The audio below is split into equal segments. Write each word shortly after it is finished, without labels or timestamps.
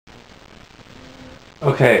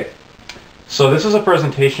Okay, so this is a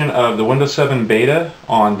presentation of the Windows 7 beta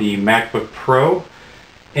on the MacBook Pro,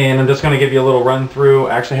 and I'm just going to give you a little run through.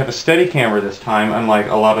 I actually have a steady camera this time, unlike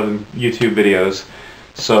a lot of the YouTube videos,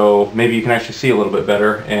 so maybe you can actually see a little bit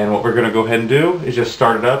better. And what we're going to go ahead and do is just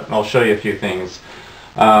start it up, and I'll show you a few things.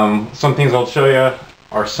 Some things I'll show you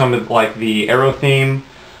are some of like the arrow theme.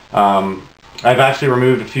 I've actually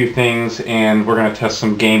removed a few things, and we're going to test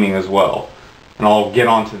some gaming as well. And I'll get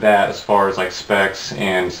onto that as far as like specs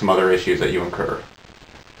and some other issues that you incur.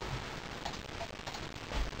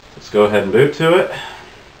 Let's go ahead and boot to it.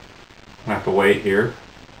 I have to wait here.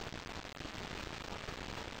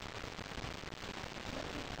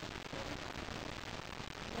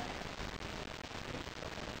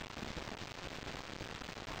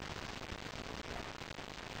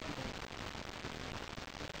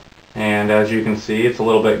 And as you can see, it's a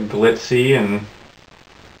little bit glitzy and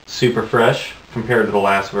super fresh compared to the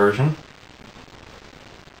last version.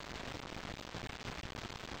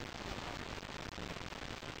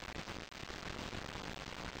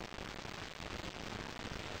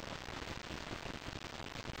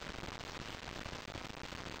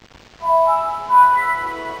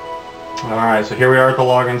 Alright, so here we are at the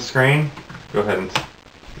login screen. Go ahead and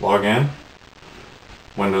log in.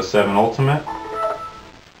 Windows 7 Ultimate.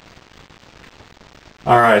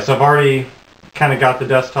 Alright, so I've already kind of got the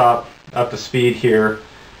desktop up to speed here.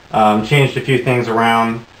 Changed a few things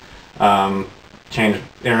around. Changed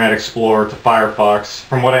Internet Explorer to Firefox.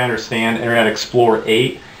 From what I understand, Internet Explorer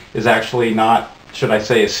 8 is actually not, should I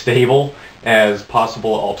say, as stable as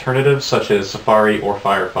possible alternatives such as Safari or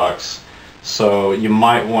Firefox. So you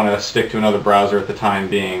might want to stick to another browser at the time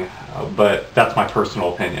being, but that's my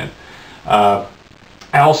personal opinion.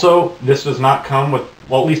 Also, this does not come with,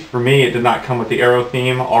 well, at least for me, it did not come with the arrow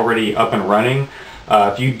theme already up and running.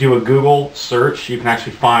 If you do a Google search, you can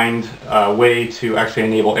actually find a way to actually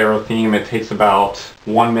enable arrow theme. It takes about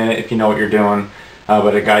 1 minute if you know what you're doing,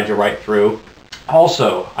 but it guides you right through.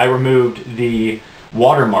 Also, I removed the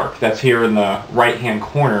watermark that's here in the right-hand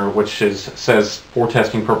corner, which says for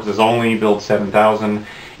testing purposes only, build 7000,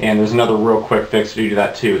 and there's another real quick fix to do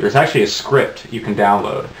that too. There's actually a script you can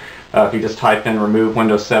download. If you just type in remove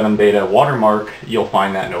Windows 7 beta watermark, you'll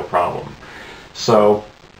find that no problem. So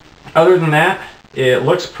other than that, it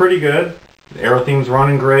looks pretty good. The arrow theme's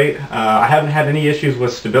running great. I haven't had any issues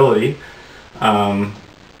with stability. I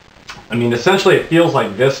mean, essentially it feels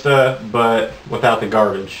like Vista, but without the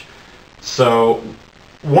garbage. So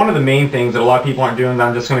one of the main things that a lot of people aren't doing that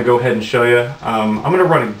I'm just going to go ahead and show you. I'm going to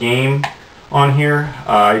run a game on here.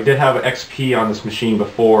 I did have XP on this machine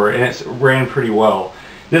before, and it ran pretty well.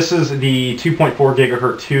 This is the 2.4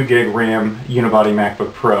 gigahertz 2 gig RAM Unibody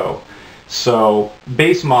Macbook Pro. So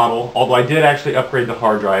base model, although I did actually upgrade the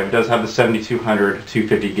hard drive, it does have the 7200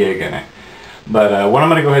 250 gig in it. But what I'm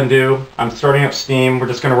going to go ahead and do, I'm starting up Steam. We're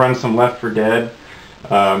just going to run some Left 4 Dead.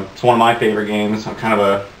 It's one of my favorite games. I'm kind of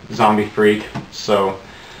a zombie freak, so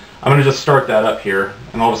I'm going to just start that up here,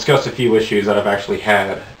 and I'll discuss a few issues that I've actually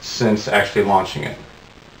had since actually launching it.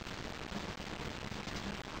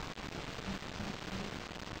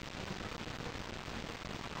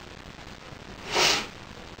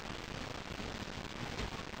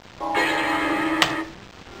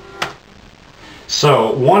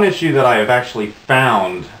 So one issue that I have actually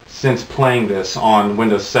found since playing this on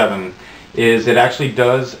Windows 7 is it actually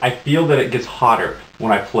does, I feel that it gets hotter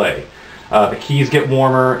when I play. The keys get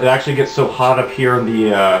warmer. It actually gets so hot up here in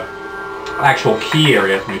the actual key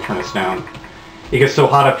area. Let me turn this down. It gets so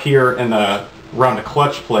hot up here in the around the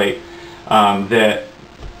clutch plate that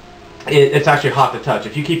it's actually hot to touch.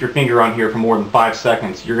 If you keep your finger on here for more than 5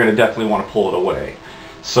 seconds, you're going to definitely want to pull it away.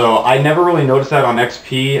 So I never really noticed that on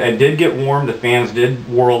XP. It did get warm, the fans did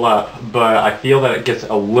whirl up, but I feel that it gets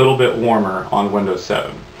a little bit warmer on Windows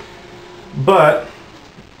 7. But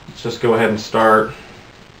let's just go ahead and start.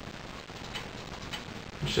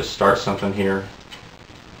 Let's just start something here.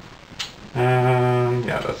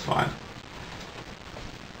 Yeah, that's fine.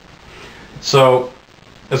 So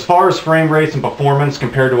as far as frame rates and performance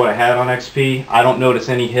compared to what I had on XP, I don't notice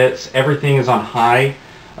any hits. Everything is on high.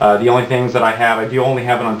 The only things that I do only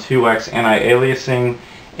have it on 2x anti-aliasing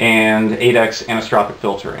and 8x anisotropic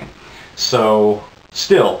filtering. So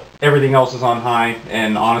still, everything else is on high,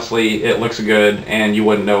 and honestly, it looks good, and you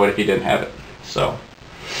wouldn't know it if you didn't have it. So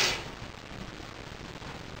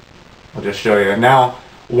I'll just show you. Now,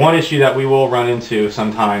 one issue that we will run into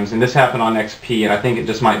sometimes, and this happened on XP, and I think it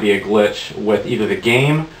just might be a glitch with either the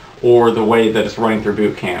game or the way that it's running through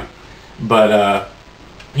boot camp. But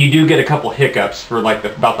you do get a couple hiccups for like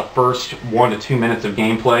about the first 1 to 2 minutes of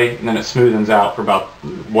gameplay, and then it smoothens out for about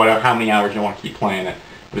how many hours you want to keep playing it.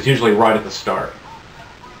 But it's usually right at the start.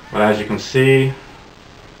 But as you can see,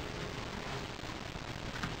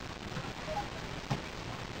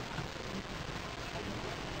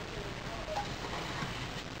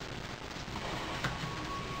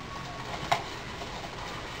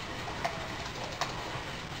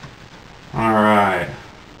 alright.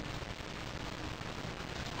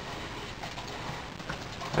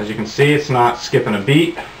 As you can see, it's not skipping a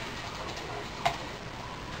beat.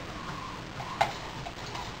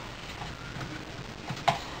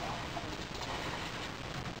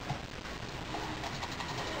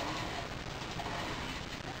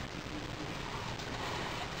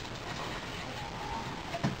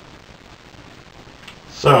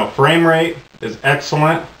 So, frame rate is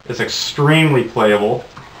excellent. It's extremely playable.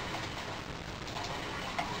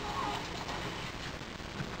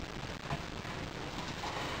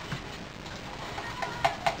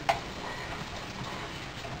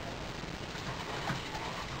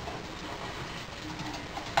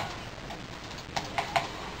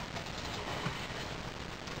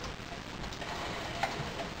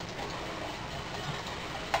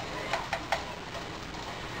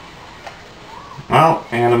 Well,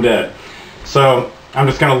 and I'm dead. So I'm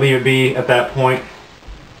just going to leave it be at that point.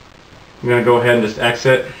 I'm going to go ahead and just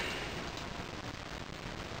exit.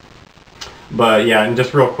 But yeah, and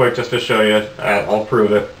just real quick, just to show you, I'll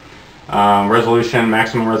prove it. Resolution,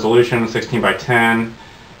 maximum resolution, 16 by 10.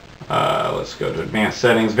 Let's go to advanced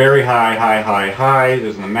settings. Very high, high, high, high.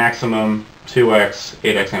 There's the maximum, 2x,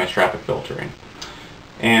 8x anti-traffic filtering.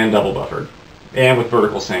 And double buffered. And with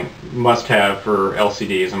vertical sync. Must have for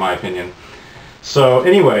LCDs in my opinion. So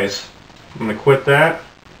anyways, I'm going to quit that.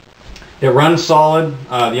 It runs solid.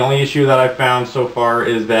 The only issue that I've found so far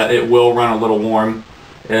is that it will run a little warm.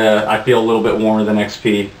 I feel a little bit warmer than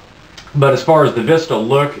XP. But as far as the Vista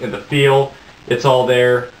look and the feel, it's all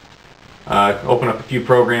there. Open up a few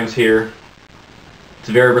programs here. It's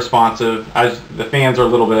very responsive. The fans are a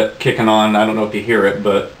little bit kicking on. I don't know if you hear it,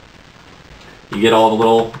 but you get all the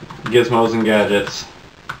little gizmos and gadgets.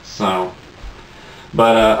 So.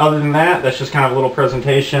 But other than that, that's just kind of a little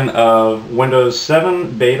presentation of Windows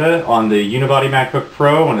 7 beta on the Unibody Macbook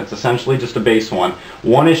Pro, and it's essentially just a base one.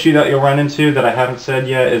 One issue that you'll run into that I haven't said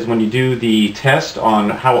yet is when you do the test on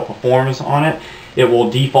how it performs on it, it will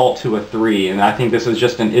default to a 3, and I think this is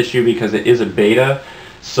just an issue because it is a beta.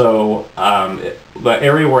 So the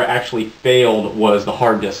area where it actually failed was the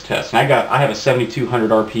hard disk test, and I have a 7200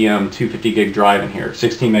 RPM 250 gig drive in here,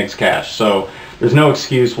 16 megs cache. So there's no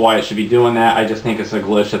excuse why it should be doing that. I just think it's a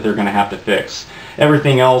glitch that they're going to have to fix.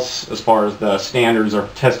 Everything else, as far as the standards, are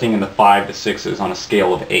testing in the 5 to 6s on a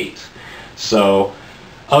scale of 8. So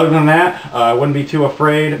other than that, I wouldn't be too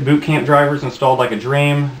afraid. Boot camp drivers installed like a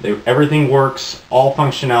dream. Everything works, all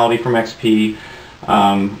functionality from XP.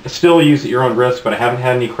 Still use at your own risk, but I haven't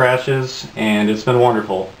had any crashes, and it's been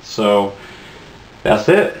wonderful. So that's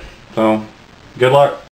it. So good luck.